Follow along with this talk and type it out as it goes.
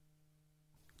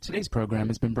Today's program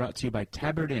has been brought to you by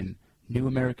Tabard Inn, new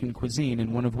American cuisine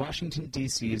in one of Washington,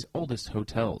 D.C.'s oldest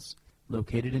hotels,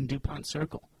 located in DuPont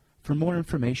Circle. For more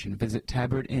information, visit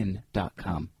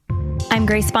tabardinn.com. I'm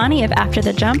Grace Bonney of After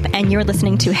the Jump, and you're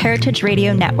listening to Heritage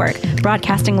Radio Network,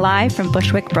 broadcasting live from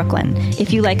Bushwick, Brooklyn.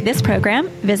 If you like this program,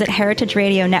 visit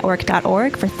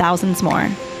heritageradionetwork.org for thousands more.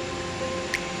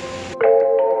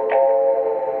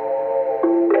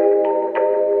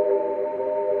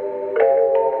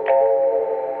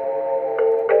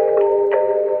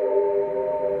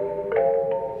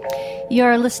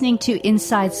 You're listening to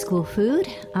Inside School Food.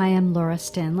 I am Laura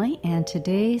Stanley, and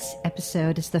today's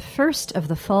episode is the first of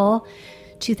the fall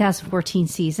 2014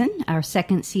 season, our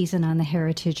second season on the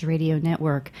Heritage Radio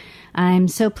Network. I'm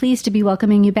so pleased to be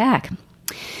welcoming you back.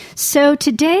 So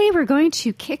today we're going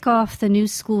to kick off the new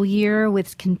school year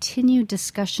with continued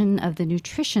discussion of the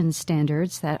nutrition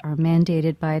standards that are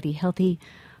mandated by the Healthy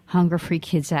Hunger-Free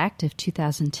Kids Act of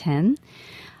 2010.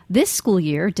 This school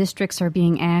year, districts are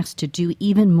being asked to do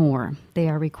even more. They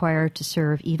are required to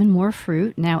serve even more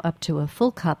fruit, now up to a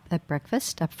full cup at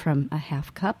breakfast, up from a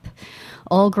half cup.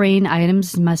 All grain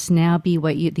items must now be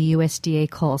what the USDA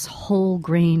calls whole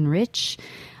grain rich.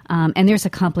 And there's a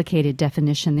complicated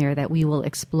definition there that we will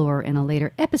explore in a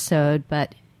later episode,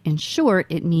 but in short,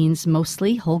 it means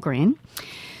mostly whole grain.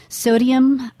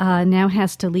 Sodium now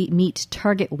has to meet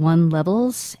Target 1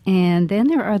 levels, and then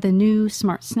there are the new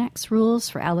Smart Snacks rules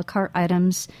for a la carte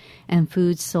items and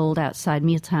foods sold outside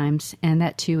mealtimes, and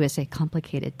that too is a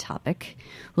complicated topic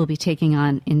we'll be taking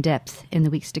on in depth in the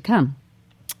weeks to come.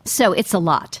 So it's a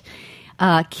lot.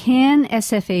 Can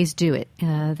SFAs do it?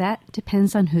 That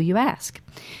depends on who you ask.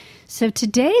 So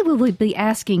today we will be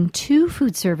asking two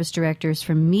food service directors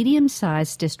from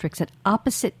medium-sized districts at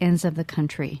opposite ends of the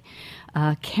country.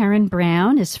 Karen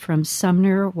Brown is from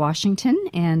Sumner, Washington,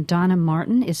 and Donna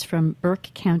Martin is from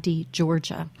Burke County,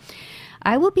 Georgia.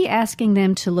 I will be asking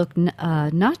them to look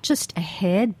not just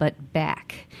ahead, but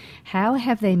back. How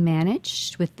have they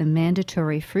managed with the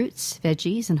mandatory fruits,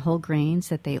 veggies, and whole grains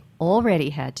that they already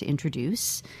had to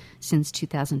introduce since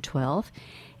 2012?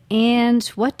 And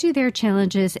what do their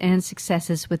challenges and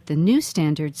successes with the new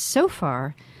standards so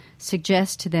far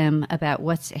suggest to them about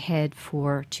what's ahead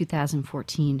for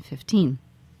 2014-15?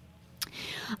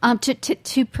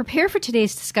 To prepare for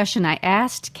today's discussion, I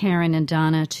asked Karen and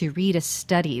Donna to read a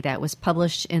study that was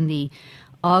published in the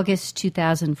August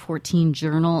 2014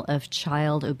 Journal of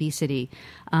Child Obesity,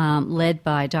 led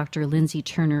by Dr. Lindsay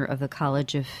Turner of the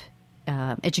College of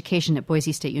Education at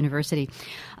Boise State University.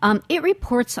 It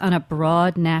reports on a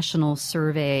broad national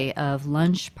survey of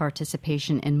lunch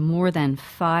participation in more than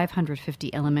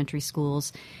 550 elementary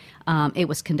schools. It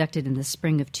was conducted in the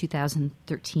spring of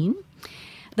 2013.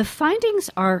 The findings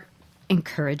are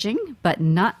encouraging, but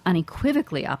not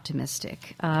unequivocally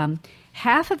optimistic.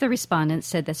 Half of the respondents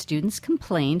said that students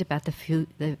complained about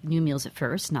the new meals at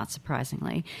first, not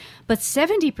surprisingly, but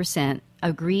 70%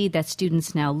 agreed that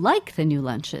students now like the new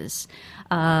lunches.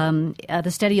 The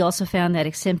study also found that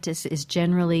acceptance is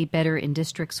generally better in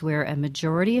districts where a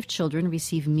majority of children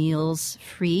receive meals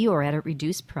free or at a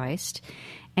reduced price,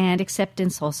 and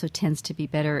acceptance also tends to be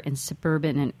better in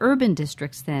suburban and urban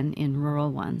districts than in rural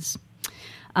ones.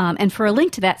 And for a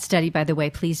link to that study, by the way,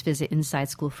 please visit Inside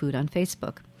School Food on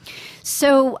Facebook.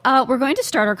 So we're going to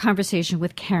start our conversation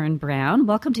with Karen Brown.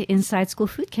 Welcome to Inside School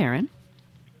Food, Karen.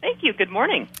 Thank you. Good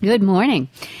morning. Good morning.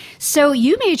 So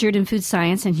you majored in food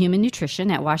science and human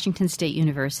nutrition at Washington State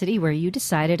University, where you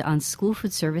decided on school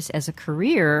food service as a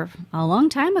career a long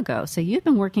time ago. So you've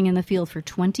been working in the field for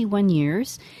 21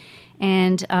 years.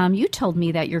 And you told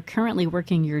me that you're currently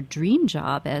working your dream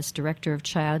job as Director of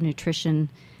Child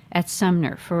Nutrition at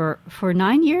Sumner for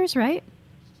 9 years, right?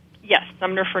 Yes,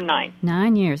 Sumner for 9.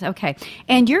 9 years, okay.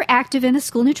 And you're active in the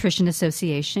School Nutrition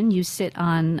Association. You sit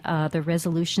on the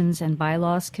Resolutions and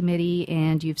Bylaws Committee,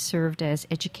 and you've served as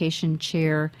Education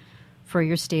Chair for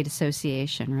your state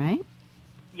association, right?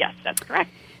 Yes, that's correct.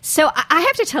 So I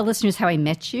have to tell listeners how I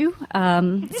met you.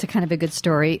 It's a kind of a good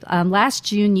story. Last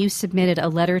June, you submitted a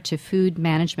letter to Food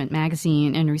Management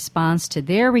Magazine in response to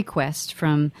their request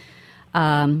from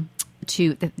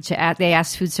they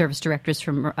asked food service directors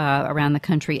from around the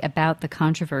country about the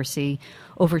controversy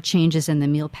over changes in the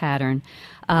meal pattern.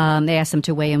 They asked them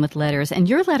to weigh in with letters. And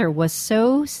your letter was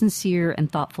so sincere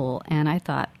and thoughtful, and I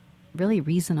thought really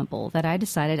reasonable, that I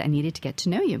decided I needed to get to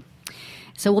know you.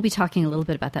 So we'll be talking a little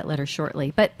bit about that letter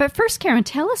shortly. But first, Karen,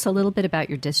 tell us a little bit about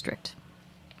your district.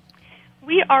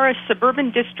 We are a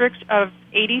suburban district of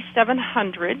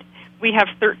 8,700. We have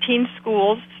 13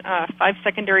 schools, 5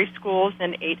 secondary schools,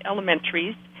 and 8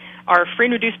 elementaries. Our free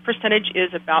and reduced percentage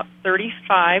is about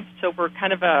 35, so we're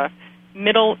kind of a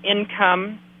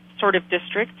middle-income sort of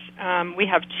district. We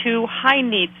have 2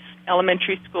 high-needs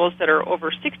elementary schools that are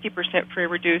over 60% free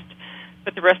reduced,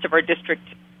 but the rest of our district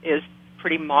is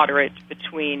pretty moderate,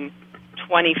 between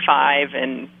 25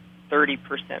 and 30%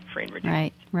 free and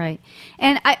reduced. Right.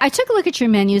 And I took a look at your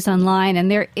menus online,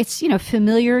 and it's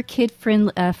familiar,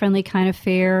 kid-friendly kind of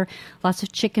fare. Lots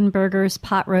of chicken burgers,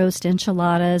 pot roast,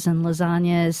 enchiladas, and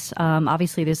lasagnas.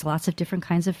 Obviously, there's lots of different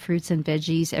kinds of fruits and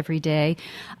veggies every day.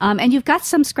 And you've got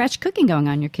some scratch cooking going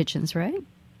on in your kitchens, right?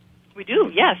 We do,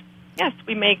 yes. Yes,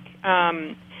 we make,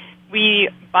 we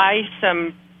buy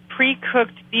some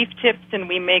pre-cooked beef tips, and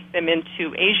we make them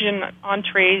into Asian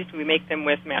entrees. We make them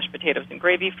with mashed potatoes and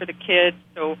gravy for the kids.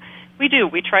 So we do.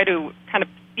 We try to kind of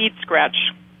feed scratch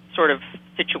sort of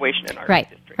situation in our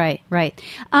district. Right.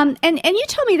 And you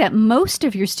told me that most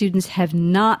of your students have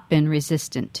not been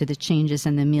resistant to the changes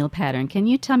in the meal pattern. Can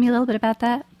you tell me a little bit about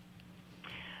that?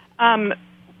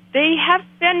 They have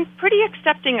been pretty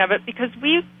accepting of it, because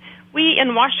we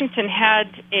in Washington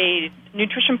had a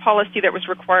nutrition policy that was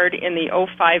required in the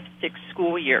 05-06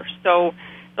 school year. So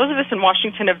those of us in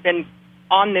Washington have been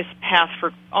on this path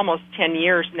for almost 10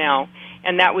 years now,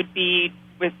 and that would be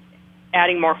with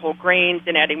adding more whole grains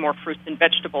and adding more fruits and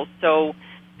vegetables. So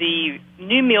the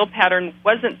new meal pattern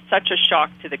wasn't such a shock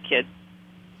to the kids.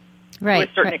 Right,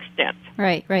 to a certain extent.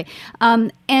 Right.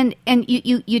 And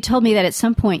you told me that at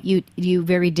some point you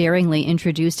very daringly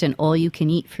introduced an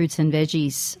all-you-can-eat fruits and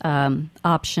veggies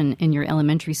option in your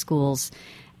elementary schools,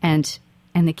 and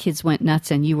the kids went nuts,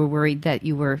 and you were worried that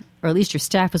or at least your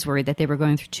staff was worried that they were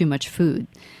going through too much food.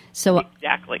 So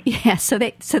exactly. Yeah. So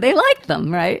they like them,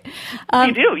 right?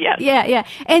 They do. Yes. Yeah.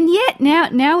 And yet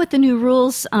now with the new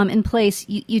rules in place,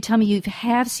 you tell me you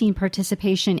have seen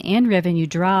participation and revenue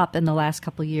drop in the last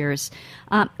couple of years.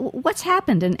 What's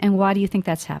happened, and why do you think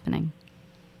that's happening?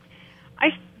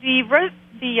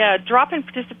 The drop in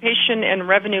participation and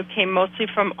revenue came mostly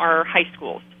from our high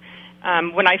schools.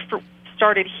 When I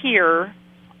started here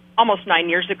almost 9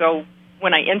 years ago,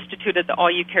 when I instituted the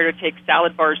All You Care to Take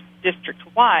salad bars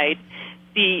district-wide,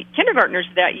 the kindergartners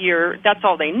that year, that's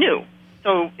all they knew.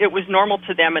 So it was normal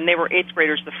to them, and they were 8th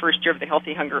graders the first year of the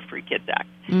Healthy Hunger Free Kids Act.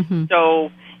 Mm-hmm.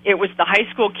 So it was the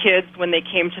high school kids, when they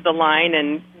came to the line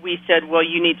and we said, well,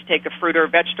 you need to take a fruit or a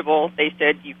vegetable, they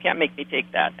said, you can't make me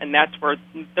take that. And that's where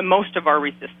the most of our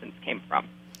resistance came from.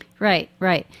 Right.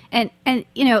 And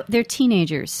they're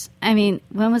teenagers. I mean,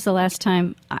 when was the last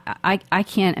time? I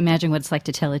can't imagine what it's like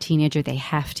to tell a teenager they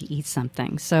have to eat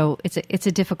something. So it's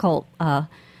a difficult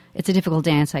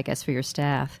dance, I guess, for your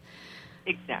staff.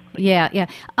 Exactly. Yeah.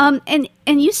 And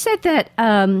you said that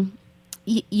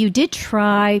you did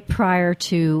try prior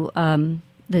to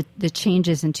the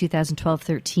changes in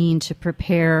 2012-13 to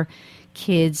prepare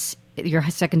kids, your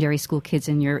secondary school kids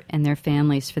and their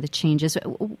families for the changes.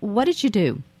 What did you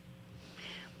do?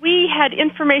 We had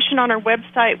information on our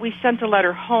website. We sent a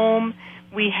letter home.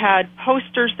 We had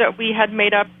posters that we had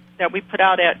made up that we put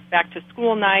out at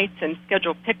back-to-school nights and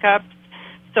scheduled pickups.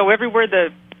 So everywhere the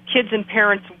kids and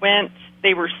parents went,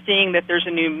 they were seeing that there's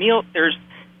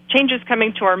changes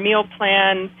coming to our meal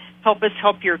plan. Help us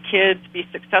help your kids be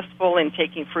successful in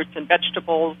taking fruits and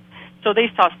vegetables. So they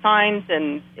saw signs,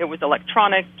 and it was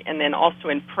electronic, and then also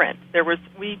in print.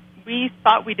 We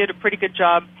thought we did a pretty good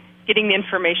job getting the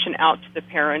information out to the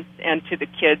parents and to the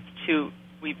kids.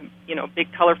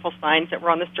 Big colorful signs that were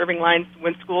on the serving lines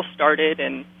when school started,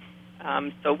 and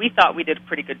so we thought we did a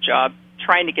pretty good job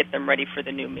trying to get them ready for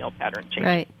the new meal pattern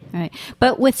change. Right.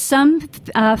 But with some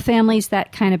families,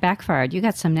 that kind of backfired. You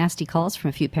got some nasty calls from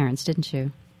a few parents, didn't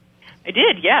you? I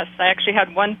did, yes. I actually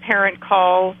had one parent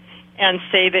call and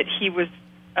say that he was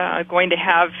going to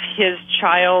have his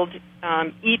child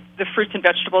eat the fruits and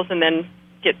vegetables and then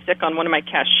get sick on one of my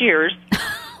cashiers.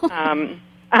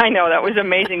 I know, that was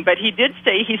amazing. But he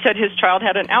said his child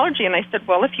had an allergy, and I said,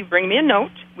 well, if you bring me a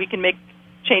note, we can make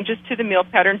changes to the meal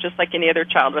pattern just like any other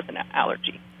child with an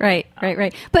allergy. Right.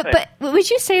 But would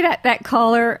you say that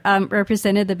caller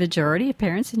represented the majority of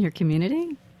parents in your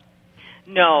community?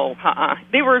 No,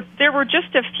 There were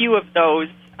just a few of those.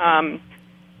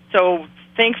 So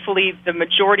thankfully, the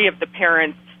majority of the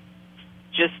parents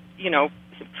just,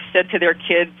 said to their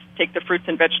kids, take the fruits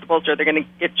and vegetables or they're going to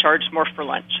get charged more for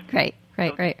lunch. Right.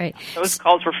 Those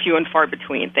calls were few and far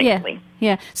between, thankfully.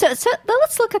 Yeah. So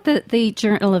let's look at the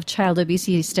Journal of Child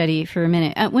Obesity study for a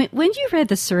minute. When you read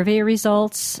the survey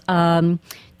results,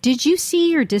 did you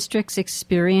see your district's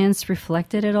experience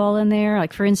reflected at all in there?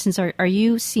 Like, for instance, are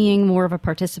you seeing more of a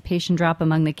participation drop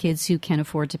among the kids who can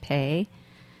afford to pay?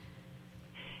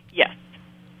 Yes.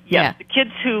 Yeah. The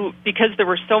kids because there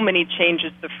were so many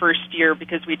changes the first year,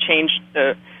 because we changed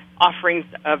offerings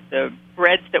of the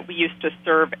breads that we used to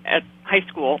serve at high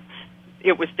school,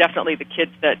 it was definitely the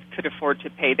kids that could afford to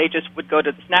pay. They just would go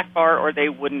to the snack bar or they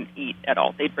wouldn't eat at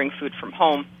all. They'd bring food from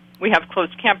home. We have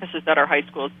closed campuses at our high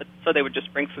schools, so they would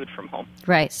just bring food from home.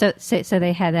 Right. So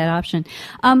they had that option.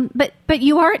 But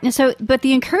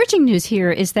the encouraging news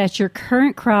here is that your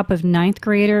current crop of ninth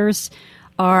graders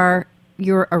are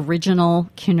your original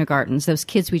kindergartens, those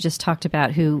kids we just talked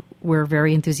about who were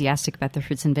very enthusiastic about the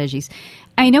fruits and veggies.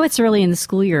 I know it's early in the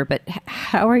school year, but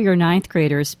how are your ninth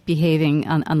graders behaving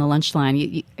on the lunch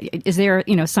line? Is there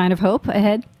a sign of hope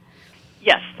ahead?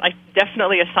 Yes,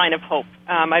 definitely a sign of hope.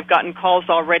 I've gotten calls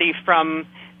already from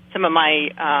some of my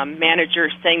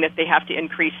managers saying that they have to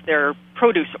increase their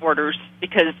produce orders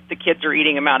because the kids are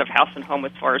eating them out of house and home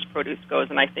as far as produce goes,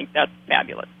 and I think that's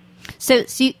fabulous. So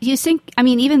you think,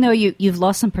 even though you've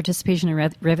lost some participation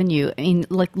in revenue,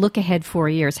 look ahead 4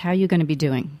 years, how are you going to be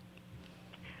doing?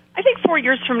 I think 4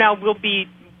 years from now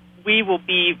we will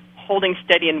be holding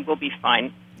steady and we'll be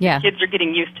fine. Yeah. Kids are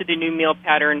getting used to the new meal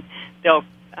pattern.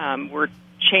 We're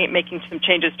making some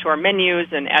changes to our menus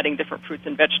and adding different fruits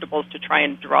and vegetables to try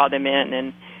and draw them in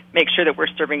and make sure that we're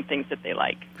serving things that they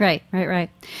like. Right.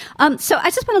 So I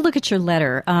just want to look at your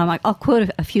letter. I'll quote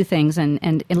a few things,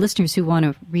 and listeners who want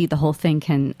to read the whole thing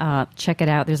can check it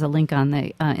out. There's a link on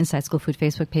the Inside School Food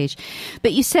Facebook page.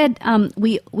 But you said,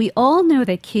 we all know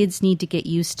that kids need to get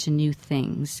used to new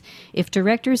things. If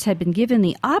directors had been given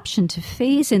the option to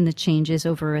phase in the changes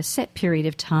over a set period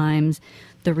of time,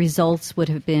 the results would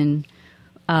have been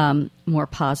more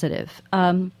positive.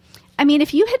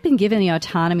 If you had been given the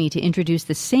autonomy to introduce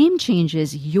the same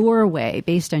changes your way,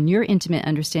 based on your intimate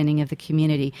understanding of the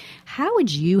community, how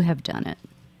would you have done it?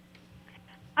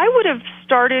 I would have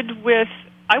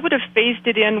phased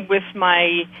it in with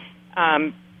my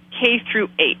K through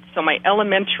 8, so my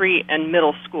elementary and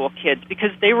middle school kids,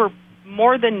 because they were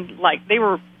they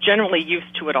were generally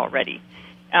used to it already.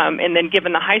 And then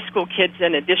given the high school kids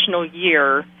an additional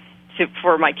year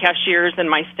for my cashiers and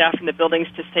my staff in the buildings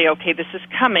to say, okay, this is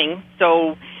coming,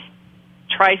 so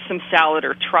try some salad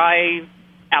or try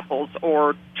apples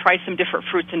or try some different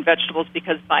fruits and vegetables,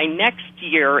 because by next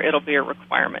year it'll be a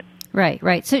requirement.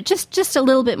 Right. So just a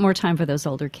little bit more time for those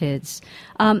older kids.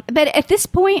 But at this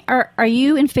point, are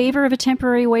you in favor of a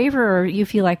temporary waiver, or you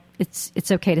feel like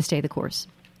it's okay to stay the course?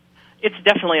 It's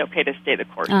definitely okay to stay the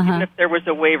course. Even if there was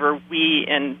a waiver, we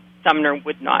in Sumner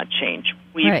would not change.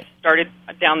 We've started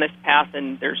down this path,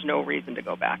 and there's no reason to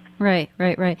go back. Right.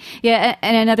 Yeah,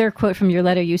 and another quote from your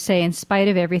letter, you say, in spite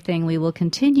of everything, we will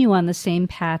continue on the same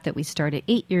path that we started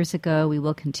 8 years ago. We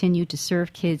will continue to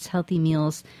serve kids healthy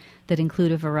meals that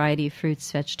include a variety of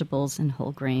fruits, vegetables, and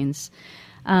whole grains.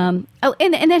 And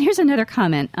then here's another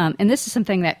comment, and this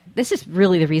is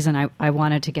really the reason I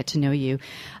wanted to get to know you.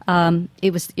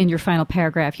 It was in your final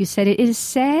paragraph. You said, it is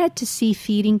sad to see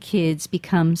feeding kids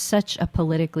become such a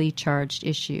politically charged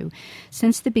issue.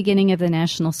 Since the beginning of the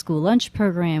National School Lunch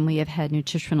Program, we have had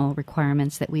nutritional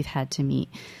requirements that we've had to meet.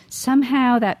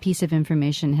 Somehow that piece of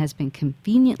information has been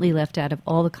conveniently left out of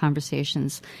all the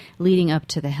conversations leading up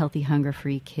to the Healthy Hunger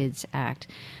Free Kids Act.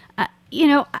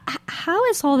 How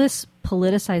has all this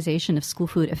politicization of school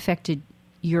food affected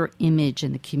your image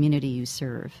and the community you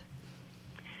serve?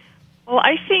 Well,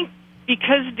 I think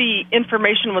because the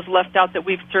information was left out that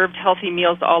we've served healthy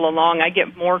meals all along, I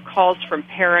get more calls from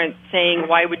parents saying,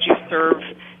 why would you serve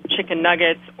chicken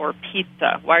nuggets or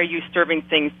pizza? Why are you serving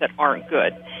things that aren't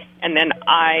good? And then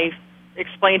I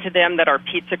explain to them that our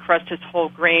pizza crust is whole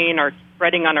grain, our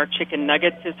breading on our chicken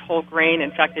nuggets is whole grain.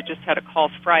 In fact, I just had a call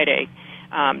Friday.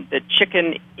 The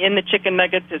chicken in the chicken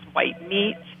nuggets is white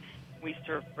meat. We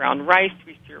serve brown rice.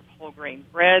 We serve whole grain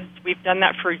breads. We've done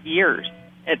that for years.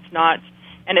 It's not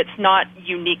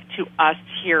unique to us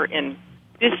here in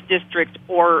this district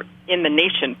or in the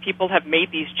nation. People have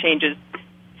made these changes,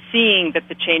 seeing that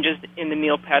the changes in the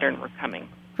meal pattern were coming.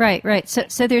 Right.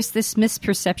 So there's this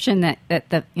misperception that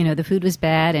the food was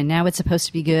bad and now it's supposed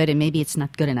to be good and maybe it's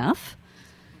not good enough.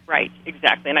 Right,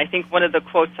 exactly. And I think one of the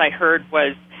quotes I heard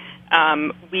was,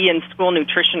 we in school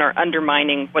nutrition are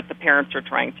undermining what the parents are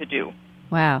trying to do.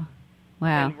 Wow.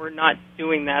 And we're not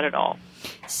doing that at all.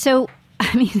 So,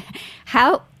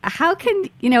 how can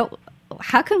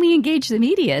we engage the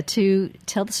media to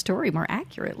tell the story more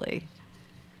accurately?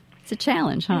 It's a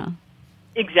challenge, huh?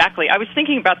 Exactly. I was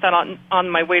thinking about that on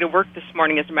my way to work this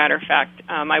morning, as a matter of fact.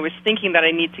 I was thinking that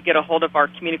I need to get a hold of our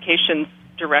communications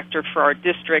director for our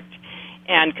district,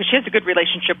 and because she has a good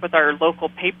relationship with our local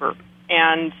paper,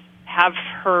 and have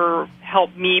her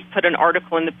help me put an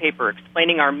article in the paper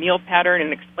explaining our meal pattern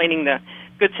and explaining the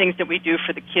good things that we do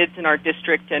for the kids in our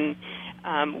district. And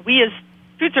we as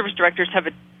food service directors have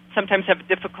a sometimes have a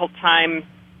difficult time,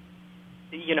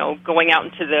 going out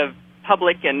into the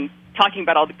public and talking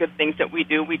about all the good things that we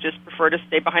do. We just prefer to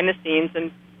stay behind the scenes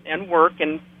and work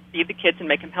and feed the kids and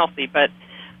make them healthy. But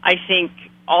I think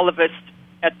all of us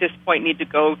at this point need to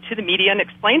go to the media and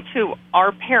explain to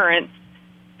our parents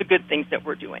the good things that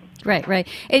we're doing. Right, right.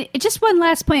 Just one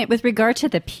last point with regard to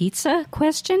the pizza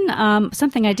question.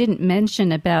 Something I didn't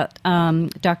mention about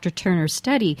Dr. Turner's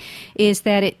study is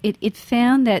that it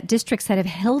found that districts that have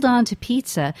held on to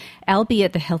pizza,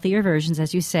 albeit the healthier versions,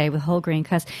 as you say, with whole grain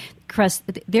crust,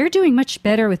 they're doing much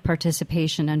better with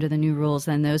participation under the new rules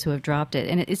than those who have dropped it.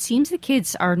 And it seems the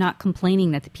kids are not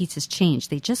complaining that the pizza's changed.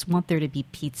 They just want there to be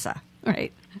pizza.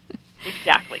 Right.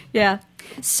 Exactly. Yeah.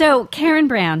 So, Karen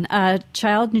Brown,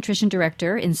 Child Nutrition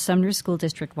Director in Sumner School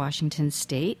District, Washington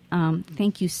State,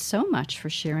 thank you so much for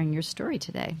sharing your story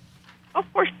today. Of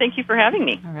course. Thank you for having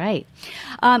me. All right.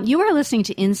 You are listening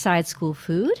to Inside School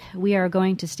Food. We are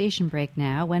going to station break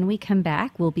now. When we come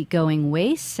back, we'll be going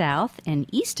way south and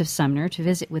east of Sumner to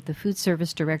visit with the food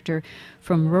service director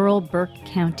from rural Burke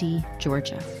County,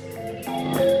 Georgia.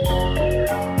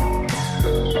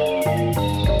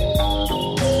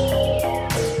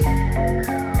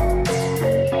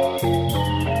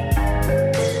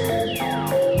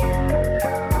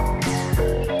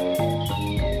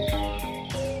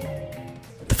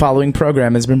 The following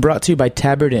program has been brought to you by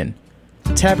Tabard Inn.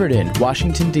 Tabard Inn,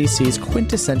 Washington, D.C.'s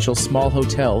quintessential small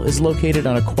hotel, is located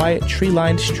on a quiet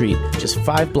tree-lined street just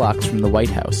 5 blocks from the White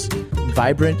House.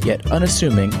 Vibrant yet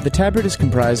unassuming, the Tabard is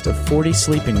comprised of 40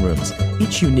 sleeping rooms,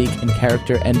 each unique in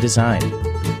character and design.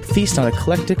 Feast on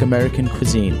eclectic American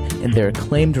cuisine in their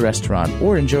acclaimed restaurant,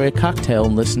 or enjoy a cocktail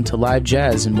and listen to live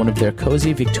jazz in one of their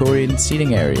cozy Victorian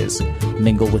seating areas.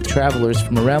 Mingle with travelers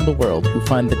from around the world who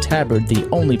find the Tabard the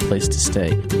only place to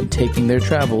stay when taking their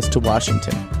travels to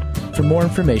Washington. For more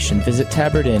information, visit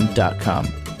tabardinn.com.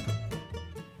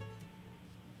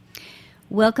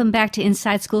 Welcome back to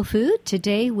Inside School Food.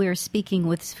 Today we're speaking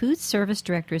with food service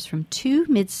directors from 2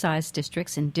 mid-sized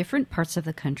districts in different parts of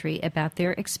the country about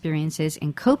their experiences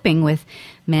in coping with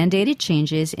mandated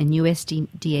changes in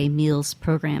USDA meals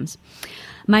programs.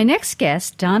 My next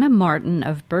guest, Donna Martin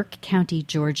of Burke County,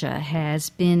 Georgia, has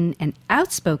been an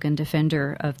outspoken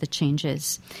defender of the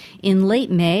changes. In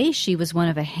late May, she was one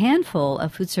of a handful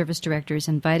of food service directors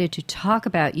invited to talk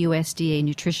about USDA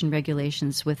nutrition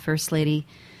regulations with First Lady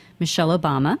Michelle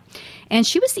Obama, and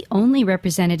she was the only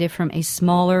representative from a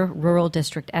smaller rural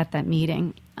district at that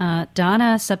meeting.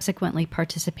 Donna subsequently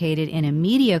participated in a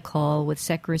media call with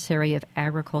Secretary of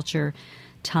Agriculture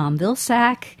Tom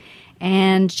Vilsack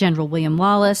and General William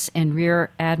Wallace and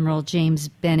Rear Admiral James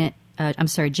Barnett,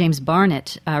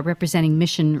 representing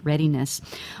mission readiness.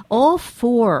 All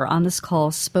 4 on this call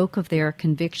spoke of their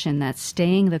conviction that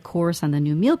staying the course on the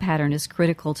new meal pattern is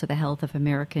critical to the health of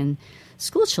American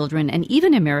school children and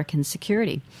even American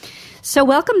security. So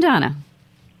welcome, Donna.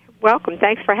 Welcome.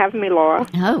 Thanks for having me, Laura.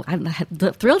 Oh, I'm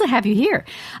thrilled to have you here.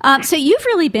 So you've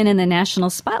really been in the national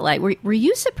spotlight. Were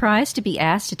you surprised to be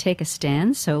asked to take a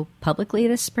stand so publicly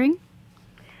this spring?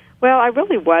 Well, I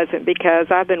really wasn't,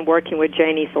 because I've been working with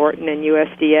Janie Thornton and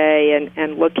USDA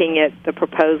and looking at the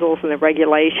proposals and the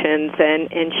regulations, and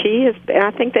I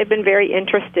think they've been very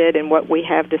interested in what we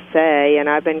have to say, and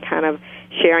I've been kind of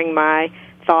sharing my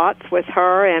thoughts with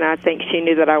her, and I think she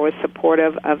knew that I was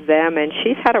supportive of them, and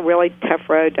she's had a really tough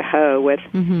road to hoe with,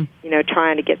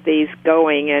 trying to get these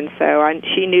going, and so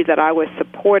she knew that I was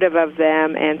supportive of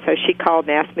them, and so she called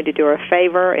and asked me to do her a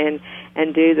favor and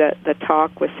do the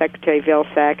talk with Secretary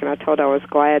Vilsack, and I told her I was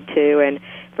glad to, and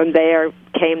from there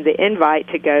came the invite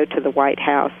to go to the White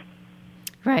House.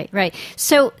 Right.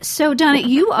 So Donna,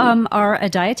 you are a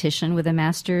dietitian with a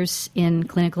master's in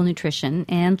clinical nutrition,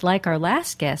 and like our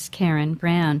last guest, Karen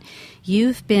Brown,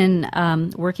 you've been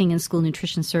working in school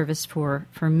nutrition service for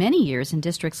many years in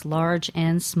districts large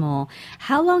and small.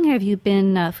 How long have you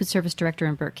been food service director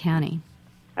in Burke County?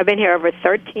 I've been here over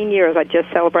 13 years. I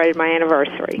just celebrated my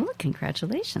anniversary. Well,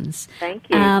 congratulations. Thank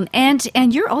you.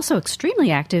 And you're also extremely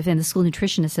active in the School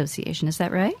Nutrition Association, is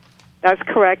that right? That's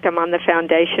correct. I'm on the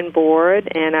foundation board,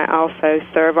 and I also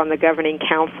serve on the governing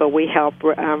council. We help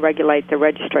regulate the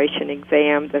registration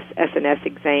exam, the SNS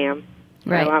exam.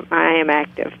 Right. So I am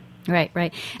active. Right.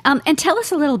 And tell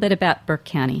us a little bit about Burke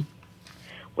County.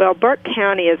 Well, Burke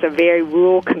County is a very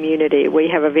rural community. We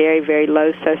have a very, very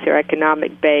low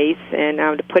socioeconomic base, and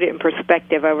to put it in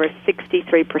perspective, over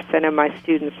 63% of my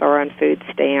students are on food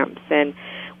stamps, and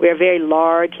We're a very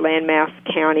large landmass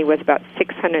county with about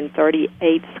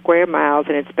 638 square miles,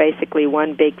 and it's basically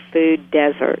one big food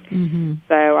desert. Mm-hmm.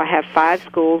 So I have 5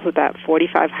 schools with about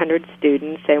 4,500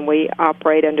 students, and we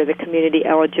operate under the Community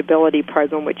Eligibility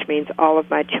Program, which means all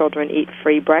of my children eat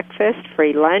free breakfast,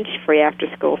 free lunch, free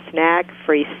after-school snack,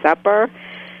 free supper.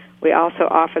 We also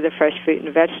offer the Fresh Fruit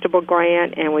and Vegetable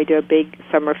Grant, and we do a big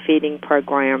summer feeding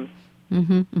program.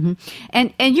 Mm-hmm, mm-hmm.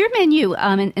 And your menu,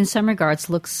 in some regards,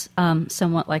 looks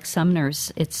somewhat like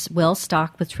Sumner's. It's well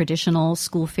stocked with traditional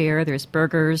school fare. There's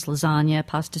burgers, lasagna,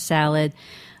 pasta salad,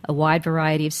 a wide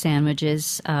variety of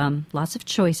sandwiches, lots of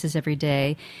choices every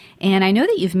day. And I know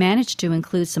that you've managed to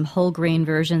include some whole grain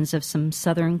versions of some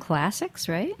Southern classics,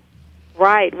 right?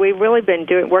 Right. We've really been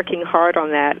working hard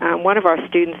on that. One of our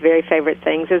students' very favorite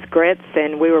things is grits,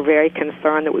 and we were very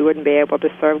concerned that we wouldn't be able to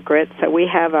serve grits. So we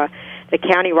have the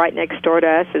county right next door to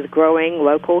us is growing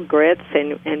local grits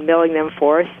and milling them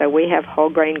for us. So we have whole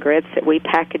grain grits that we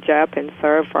package up and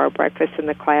serve for our breakfast in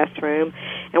the classroom.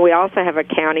 And we also have a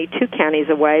county 2 counties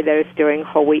away that is doing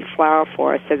whole wheat flour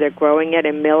for us. So they're growing it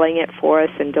and milling it for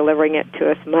us and delivering it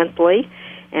to us monthly.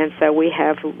 And so we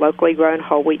have locally grown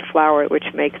whole wheat flour, which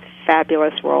makes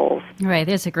fabulous rolls. Right.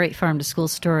 There's a great farm-to-school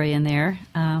story in there.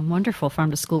 Wonderful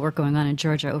farm-to-school work going on in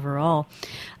Georgia overall.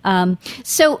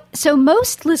 So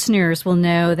most listeners will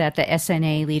know that the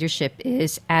SNA leadership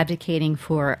is advocating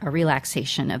for a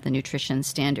relaxation of the nutrition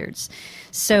standards.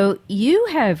 So you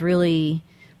have really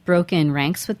broken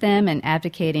ranks with them and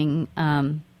advocating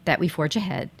that we forge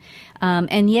ahead.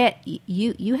 And yet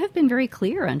you have been very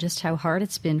clear on just how hard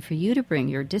it's been for you to bring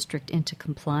your district into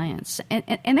compliance.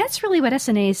 And that's really what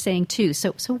SNA is saying, too.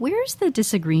 So where's the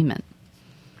disagreement?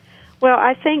 Well,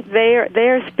 I think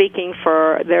they're speaking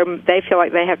for they feel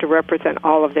like they have to represent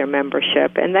all of their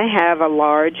membership, and they have a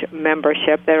large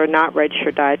membership that are not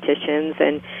registered dietitians,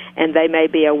 and they may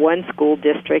be a one-school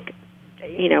district,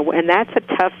 you know, and that's a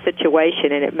tough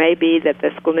situation. And it may be that the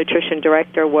school nutrition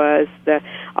director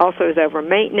also is over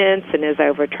maintenance and is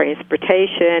over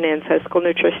transportation, and so school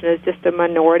nutrition is just a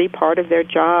minority part of their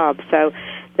job. So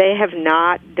they have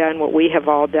not done what we have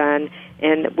all done,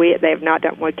 and they have not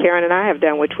done what Karen and I have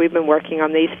done, which we've been working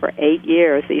on these for 8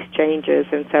 years, these changes.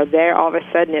 And so they're all of a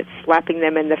sudden it's slapping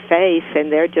them in the face,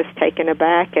 and they're just taken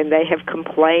aback, and they have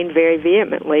complained very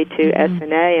vehemently to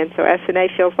SNA. And so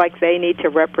SNA feels like they need to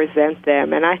represent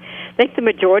them. And I think the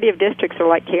majority of districts are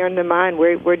like Karen and mine.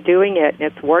 We're doing it, and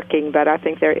it's working, but I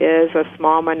think there is a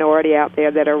small minority out there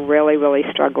that are really, really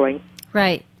struggling.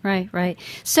 Right.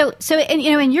 So, and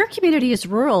you know, and your community is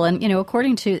rural, and you know,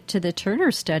 according to the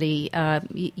Turner study,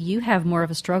 you have more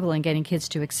of a struggle in getting kids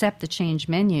to accept the changed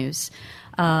menus.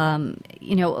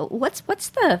 You know, what's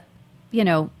at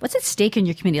stake in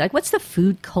your community? Like, what's the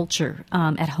food culture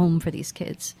at home for these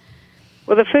kids?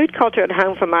 Well, the food culture at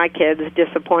home for my kids,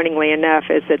 disappointingly enough,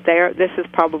 is that this is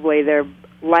probably their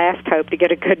last hope to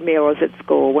get a good meal is at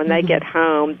school. When they get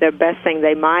home, the best thing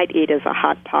they might eat is a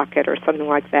Hot Pocket or something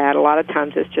like that. A lot of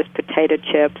times it's just potato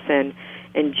chips and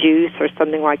juice or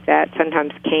something like that,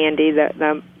 sometimes candy.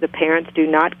 The parents do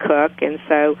not cook, and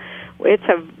so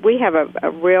we have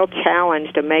a real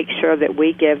challenge to make sure that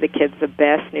we give the kids the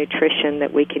best nutrition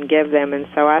that we can give them. And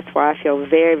so that's why I feel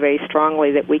very, very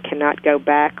strongly that we cannot go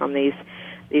back on these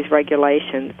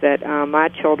regulations, that my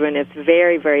children, it's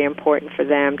very, very important for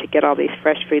them to get all these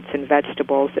fresh fruits and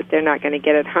vegetables that they're not going to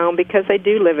get at home because they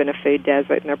do live in a food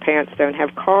desert and their parents don't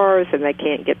have cars and they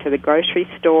can't get to the grocery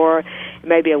store,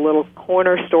 maybe a little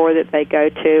corner store that they go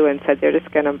to, and so they're just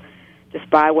going to just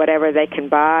buy whatever they can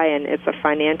buy, and it's a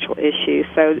financial issue.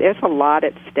 So there's a lot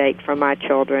at stake for my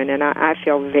children, and I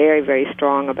feel very, very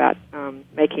strong about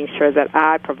making sure that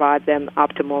I provide them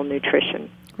optimal nutrition.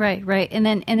 Right. And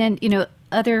then you know,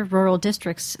 other rural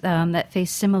districts that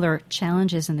face similar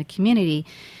challenges in the community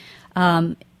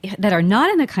that are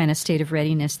not in the kind of state of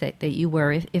readiness that you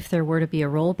were, if there were to be a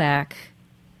rollback,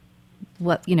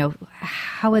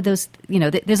 how would those,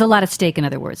 there's a lot at stake, in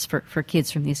other words, for kids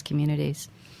from these communities.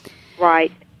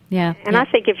 Right. Yeah. And I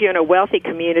think if you're in a wealthy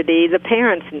community, the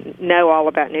parents know all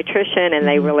about nutrition and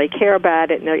they really care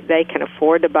about it, and they can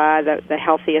afford to buy the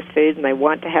healthiest food and they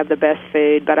want to have the best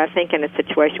food. But I think in a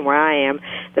situation where I am,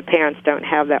 the parents don't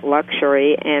have that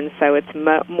luxury, and so it's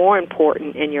more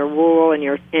important in your rural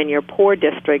and your poor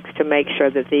districts to make sure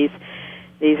that these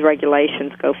these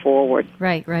regulations go forward.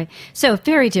 Right. So a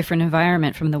very different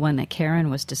environment from the one that Karen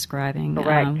was describing,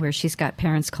 where she's got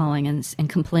parents calling and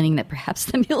complaining that perhaps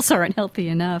the meals aren't healthy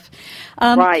enough.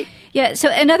 Right. Yeah, so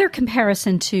another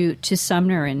comparison to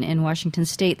Sumner in Washington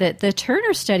State, that the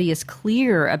Turner study is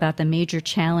clear about the major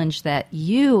challenge that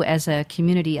you as a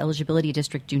community eligibility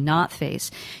district do not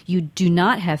face. You do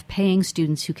not have paying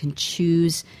students who can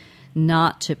choose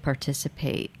not to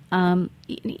participate. Can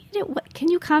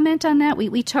you comment on that?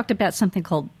 We talked about something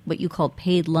called what you called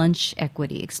paid lunch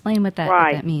equity. Explain what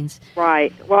that means.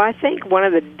 Right. Well, I think one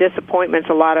of the disappointments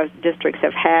a lot of districts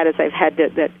have had is they've had to,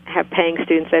 that have paying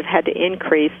students, they've had to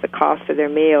increase the cost of their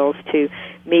meals to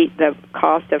meet the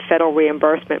cost of federal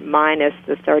reimbursement minus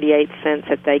the 38 cents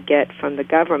that they get from the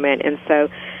government. And so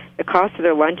the cost of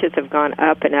their lunches have gone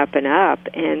up and up and up.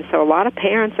 And so a lot of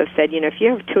parents have said, if you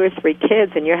have 2 or 3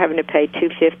 kids and you're having to pay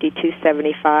 $2.50,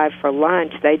 $2.75 for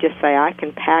lunch, they just say, I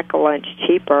can pack a lunch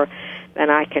cheaper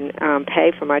than I can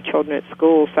pay for my children at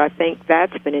school. So I think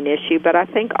that's been an issue. But I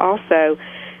think also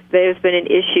there's been an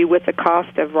issue with the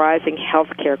cost of rising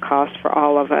health care costs for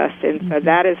all of us. And so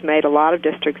that has made a lot of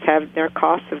districts their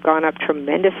costs have gone up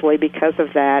tremendously because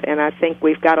of that. And I think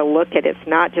we've got to look at it's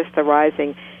not just the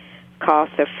rising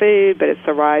cost of food, but it's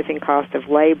the rising cost of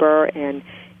labor and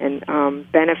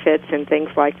benefits and things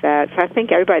like that. So I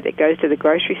think everybody that goes to the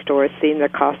grocery store is seeing the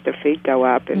cost of food go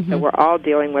up, and so we're all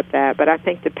dealing with that. But I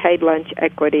think the paid lunch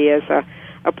equity is a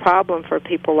problem for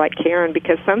people like Karen,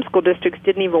 because some school districts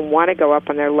didn't even want to go up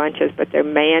on their lunches, but they're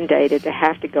mandated to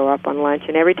have to go up on lunch.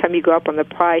 And every time you go up on the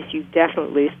price, you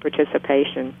definitely lose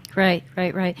participation. Right.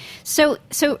 So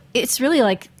it's really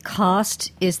like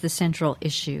cost is the central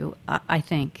issue, I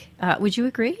think. Would you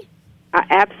agree?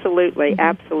 Absolutely.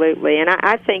 And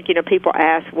I think, people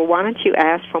ask, well, why don't you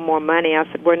ask for more money? I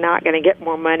said, we're not going to get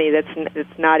more money.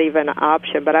 It's not even an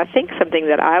option. But I think something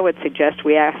that I would suggest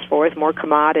we ask for is more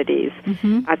commodities.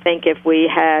 I think if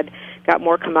we had got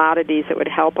more commodities, it would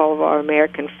help all of our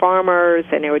American farmers,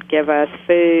 and it would give us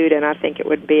food, and I think it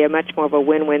would be a much more of a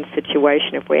win-win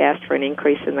situation if we asked for an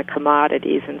increase in the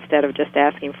commodities instead of just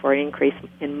asking for an increase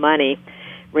in money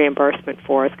reimbursement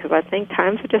for us, because I think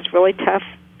times are just really tough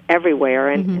everywhere,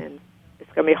 and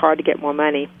it's going to be hard to get more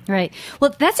money. Right.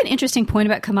 Well, that's an interesting point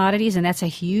about commodities, and that's a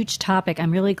huge topic. I'm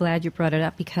really glad you brought it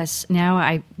up, because now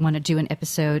I want to do an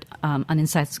episode on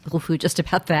Inside School Food just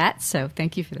about that, so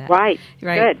thank you for that. Right.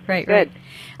 Good.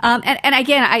 And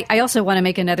again, I also want to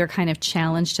make another kind of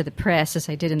challenge to the press, as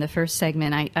I did in the first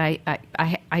segment.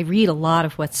 I read a lot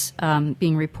of what's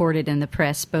being reported in the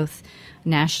press, both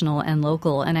national and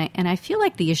local, and I feel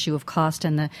like the issue of cost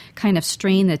and the kind of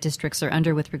strain that districts are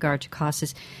under with regard to costs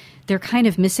is they're kind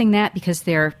of missing that because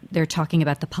they're talking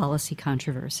about the policy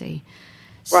controversy.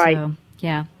 Right. So,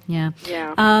 yeah.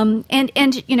 And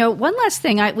one last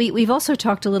thing, we've also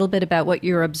talked a little bit about what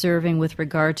you're observing with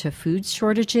regard to food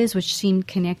shortages, which seem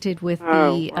connected with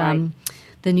the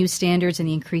new standards and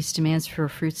the increased demands for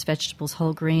fruits, vegetables,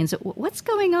 whole grains. What's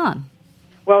going on?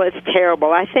 Well, it's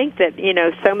terrible. I think that,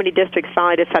 so many districts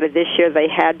finally decided this year they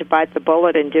had to bite the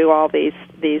bullet and do all these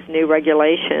new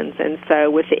regulations. And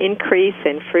so with the increase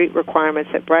in fruit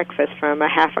requirements at breakfast from a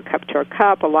half a cup to a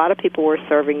cup, a lot of people were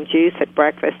serving juice at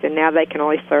breakfast, and now they can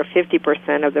only serve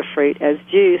 50% of the fruit as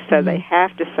juice, so they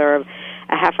have to serve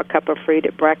a half a cup of fruit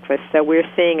at breakfast. So we're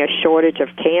seeing a shortage of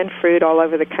canned fruit all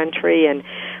over the country, and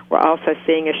we're also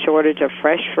seeing a shortage of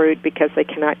fresh fruit because they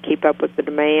cannot keep up with the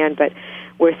demand. But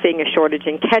we're seeing a shortage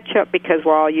in ketchup because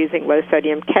we're all using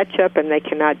low-sodium ketchup, and they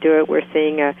cannot do it. We're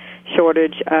seeing a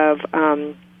shortage of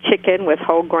chicken with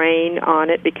whole grain on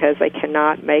it because they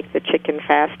cannot make the chicken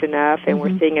fast enough. And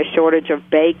we're seeing a shortage of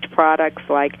baked products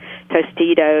like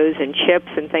Tostitos and chips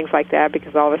and things like that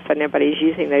because all of a sudden everybody's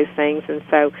using those things. And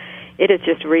so it has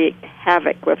just wreaked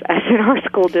havoc with us in our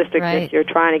school district this year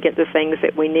trying to get the things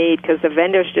that we need, because the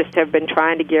vendors just have been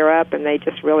trying to gear up, and they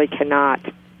just really cannot.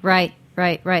 Right.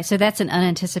 So that's an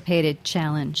unanticipated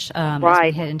challenge as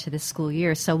we head into this school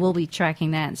year. So we'll be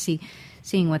tracking that and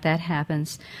seeing what that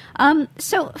happens.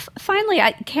 So finally,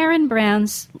 Karen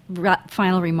Brown's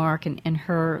final remark in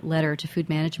her letter to Food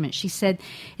Management, she said,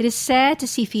 "It is sad to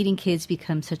see feeding kids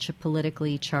become such a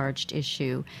politically charged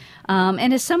issue."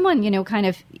 And as someone, kind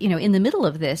of, in the middle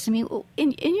of this, I mean,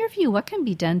 in your view, what can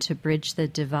be done to bridge the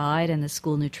divide in the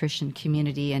school nutrition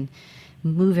community and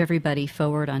move everybody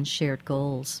forward on shared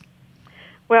goals?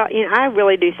 Well, I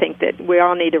really do think that we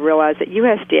all need to realize that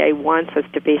USDA wants us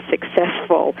to be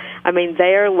successful. I mean,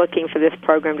 they're looking for this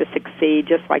program to succeed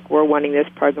just like we're wanting this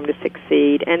program to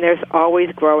succeed. And there's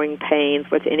always growing pains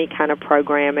with any kind of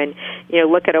program. And,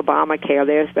 look at Obamacare.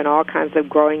 There's been all kinds of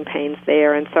growing pains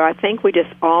there. And so I think we just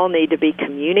all need to be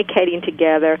communicating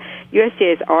together.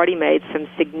 USDA has already made some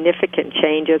significant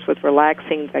changes with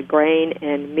relaxing the grain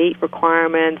and meat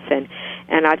requirements, and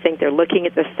I think they're looking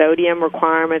at the sodium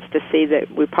requirements to see that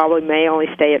we probably may only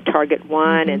stay at Target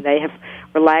 1, and they have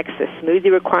relaxed the smoothie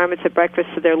requirements at breakfast,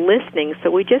 so they're listening.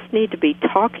 So we just need to be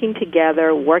talking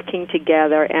together, working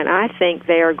together, and I think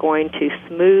they are going to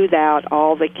smooth out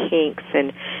all the kinks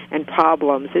and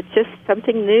problems. It's just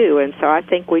something new, and so I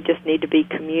think we just need to be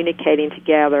communicating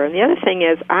together. And the other thing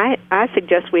is I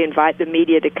suggest we invite the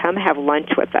media to come have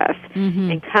lunch with us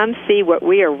and come see what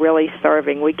we are really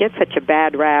serving. We get such a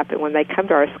bad rap, and when they come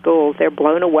to our schools, they're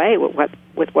blown away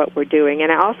with what we're doing. And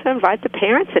I also invite the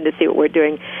parents in to see what we're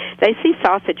doing. They see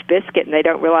sausage biscuit, and they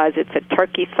don't realize it's a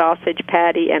turkey sausage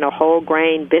patty and a whole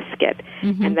grain biscuit.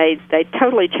 And they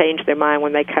totally change their mind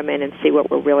when they come in and see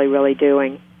what we're really, really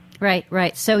doing.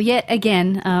 Right. So yet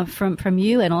again, from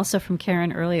you and also from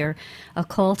Karen earlier, a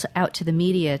call out to the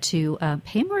media to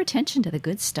pay more attention to the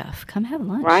good stuff. Come have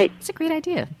lunch. Right. It's a great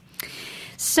idea.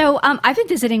 So I've been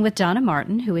visiting with Donna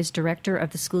Martin, who is director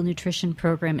of the School Nutrition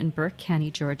Program in Burke County,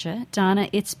 Georgia. Donna,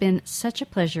 it's been such a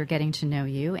pleasure getting to know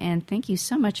you, and thank you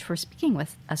so much for speaking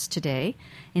with us today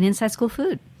in Inside School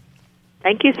Food.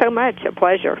 Thank you so much. A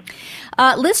pleasure.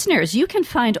 Listeners, you can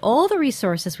find all the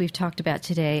resources we've talked about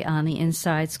today on the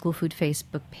Inside School Food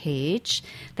Facebook page.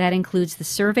 That includes the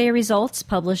survey results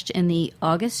published in the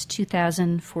August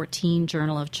 2014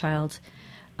 Journal of Child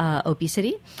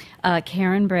Obesity,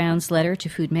 Karen Brown's letter to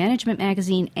Food Management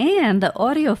Magazine, and the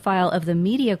audio file of the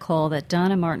media call that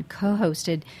Donna Martin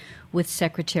co-hosted with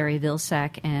Secretary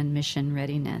Vilsack and Mission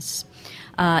Readiness.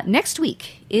 Next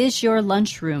week, is your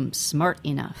lunchroom smart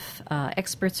enough?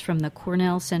 Experts from the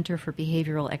Cornell Center for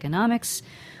Behavioral Economics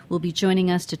will be joining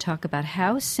us to talk about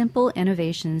how simple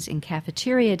innovations in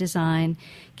cafeteria design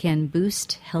can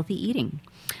boost healthy eating.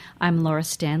 I'm Laura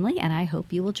Stanley, and I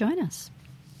hope you will join us.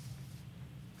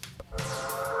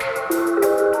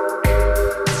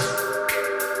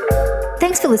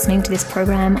 Thanks for listening to this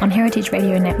program on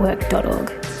heritageradionetwork.org.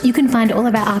 You can find all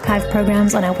of our archive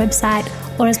programs on our website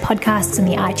or as podcasts in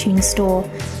the iTunes store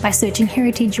by searching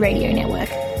Heritage Radio Network.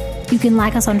 You can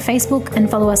like us on Facebook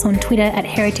and follow us on Twitter at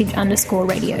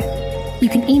heritage_radio. You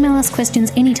can email us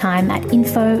questions anytime at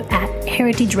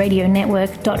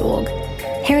info@heritageradionetwork.org.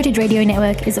 Heritage Radio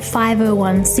Network is a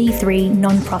 501c3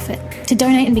 non-profit. To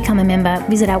donate and become a member,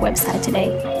 visit our website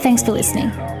today. Thanks for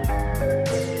listening.